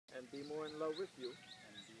love with you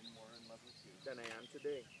and be more in love with you than I am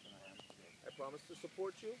today. than I am today. I promise to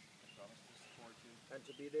support you I promise to support you and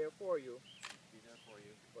to be there for you and to be there for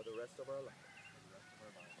you for the rest of our lives. for the rest of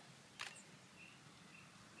our lives.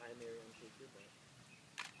 I, Miriam, take you back.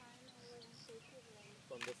 I, Marian, take you away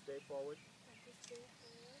From this day forward, from this day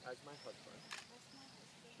forward as my husband, as my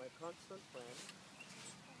husband, my constant friend,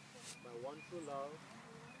 my my one true love, my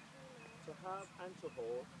one true love, to have and to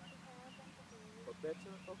hold, to have and to hold, for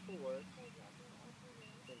better or for worse, for better or for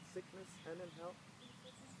worse, in sickness and in health. in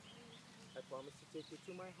sickness and in health. I promise to take you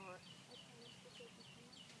to my heart I promise to take you to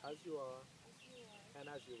my heart as you are as you are and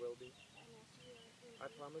as you will be. and as you will I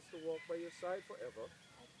be. promise to walk by your side forever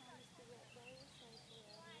I promise to walk by your side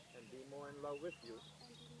forever and be more in love with you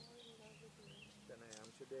and be more in love with you than I am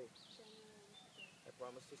today. than I am today. I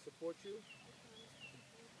promise to support you I promise to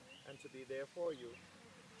support you and to be there for you and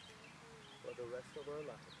to be there for you for the rest of our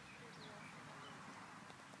lives. for the rest of our lives.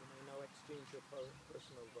 You may now exchange your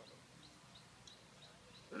personal vows.